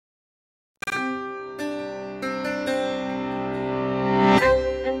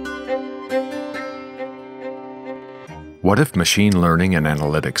What if machine learning and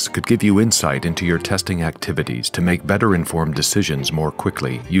analytics could give you insight into your testing activities to make better informed decisions more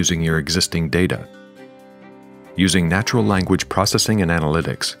quickly using your existing data? Using natural language processing and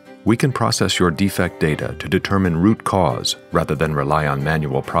analytics, we can process your defect data to determine root cause rather than rely on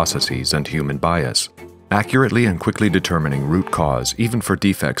manual processes and human bias. Accurately and quickly determining root cause, even for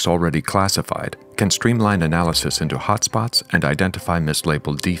defects already classified, can streamline analysis into hotspots and identify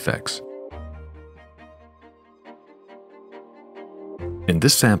mislabeled defects. In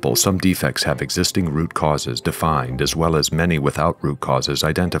this sample, some defects have existing root causes defined as well as many without root causes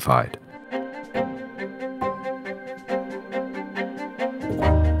identified.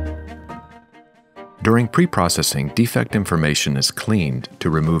 During pre-processing, defect information is cleaned to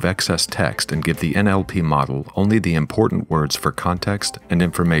remove excess text and give the NLP model only the important words for context and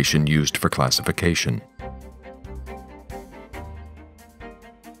information used for classification.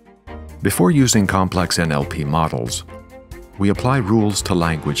 Before using complex NLP models, we apply rules to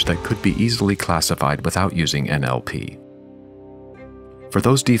language that could be easily classified without using NLP. For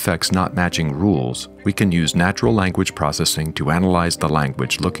those defects not matching rules, we can use natural language processing to analyze the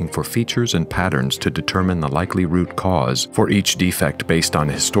language looking for features and patterns to determine the likely root cause for each defect based on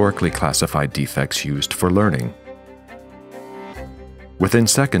historically classified defects used for learning. Within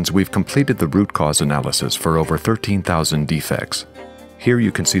seconds, we've completed the root cause analysis for over 13,000 defects. Here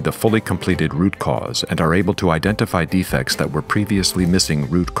you can see the fully completed root cause and are able to identify defects that were previously missing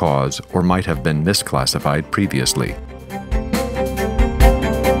root cause or might have been misclassified previously.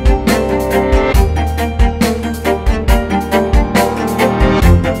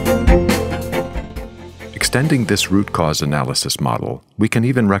 Extending this root cause analysis model, we can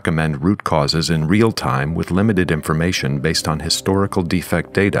even recommend root causes in real time with limited information based on historical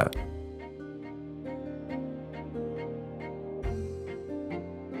defect data.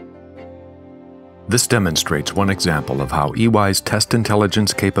 This demonstrates one example of how EY's test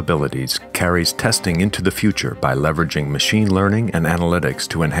intelligence capabilities carries testing into the future by leveraging machine learning and analytics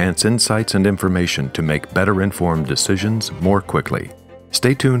to enhance insights and information to make better informed decisions more quickly.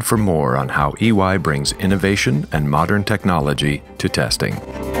 Stay tuned for more on how EY brings innovation and modern technology to testing.